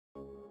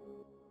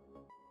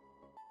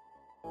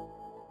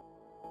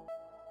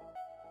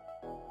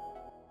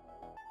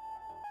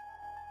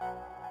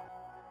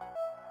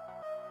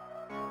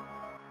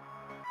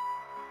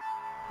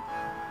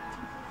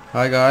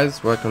Hi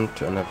guys, welcome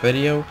to another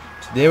video.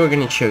 Today we're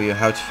going to show you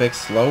how to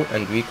fix slow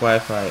and weak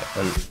Wi-Fi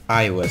on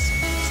iOS.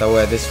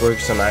 So this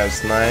works on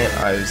iOS 9,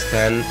 iOS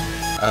 10,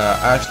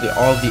 actually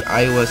all the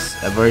iOS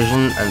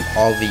version and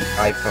all the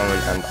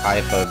iPhone and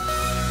iPod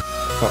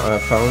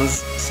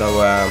phones. So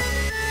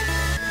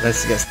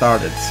let's get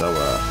started. So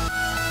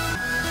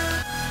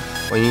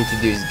what you need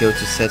to do is go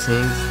to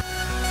settings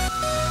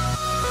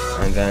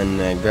and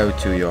then go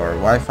to your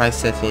Wi-Fi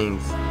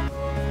settings.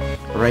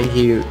 Right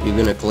here you're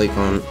gonna click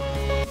on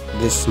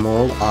this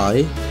small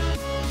I.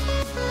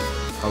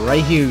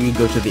 Right here you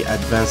go to the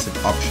advanced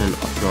option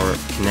of your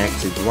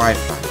connected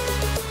Wi-Fi.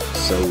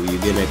 So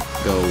you're gonna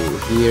go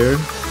here,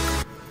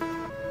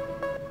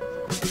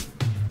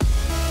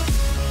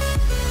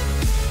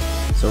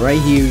 so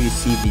right here you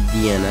see the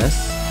DNS.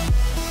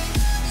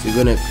 So you're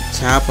gonna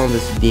tap on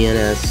this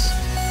DNS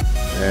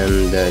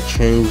and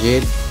change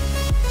it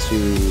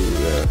to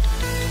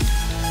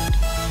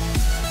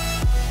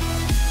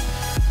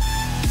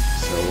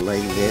so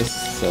like this.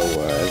 So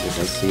as you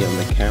can see on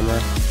the camera,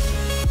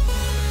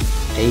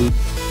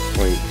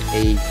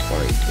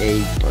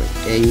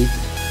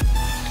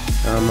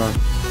 8.8.8.8,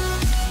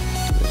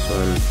 this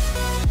one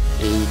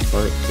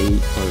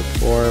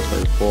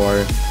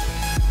 8.8.4.4,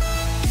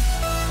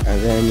 and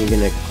then you're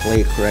gonna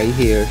click right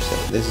here. So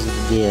this is the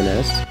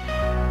DNS.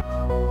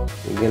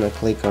 You're gonna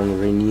click on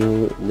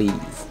renew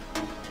lease.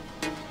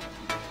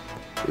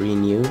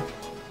 Renew.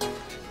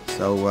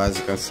 So as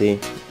you can see,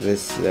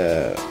 this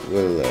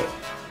will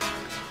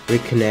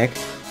reconnect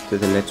to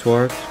the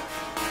network.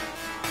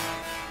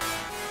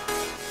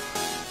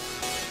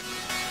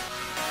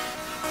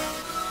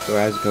 So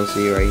as you can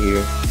see right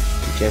here,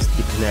 it just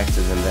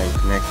disconnected and then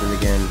connected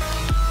again.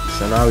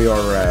 So now your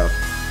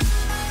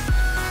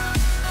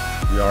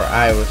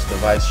iOS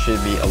device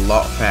should be a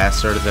lot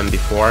faster than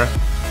before.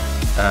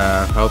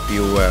 Hope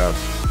you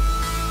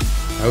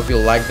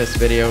like this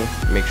video.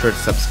 Make sure to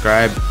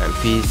subscribe and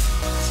peace.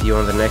 See you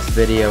on the next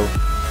video.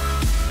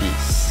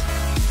 Peace.